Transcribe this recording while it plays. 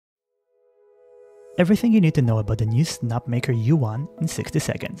Everything you need to know about the new Snapmaker U1 in 60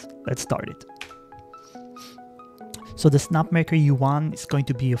 seconds. Let's start it. So the Snapmaker U1 is going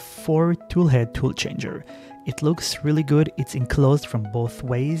to be a 4-toolhead tool changer. It looks really good, it's enclosed from both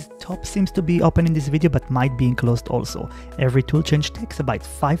ways. Top seems to be open in this video but might be enclosed also. Every tool change takes about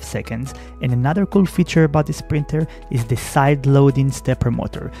 5 seconds, and another cool feature about this printer is the side loading stepper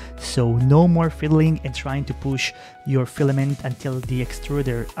motor. So no more fiddling and trying to push your filament until the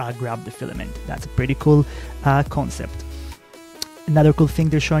extruder grabs the filament. That's a pretty cool concept. Another cool thing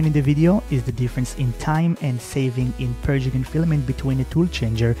they're showing in the video is the difference in time and saving in purging and filament between a tool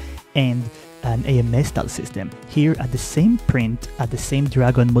changer and an AMS style system. Here at the same print, at the same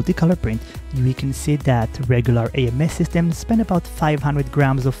Dragon multicolor print, we can see that regular AMS systems spend about 500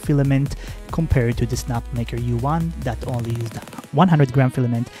 grams of filament compared to the Snapmaker U1 that only used 100 gram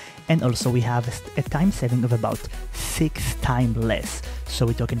filament, and also we have a time saving of about 6 times less. So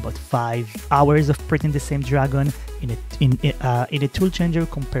we're talking about 5 hours of printing the same Dragon in a tool changer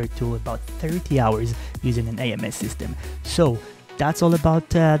compared to about 30 hours using an AMS system. So that's all about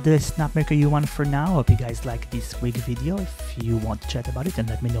the Snapmaker U1 for now. Hope you guys like this quick video. If you want to chat about it and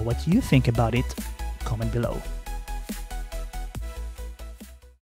let me know what you think about it, comment below.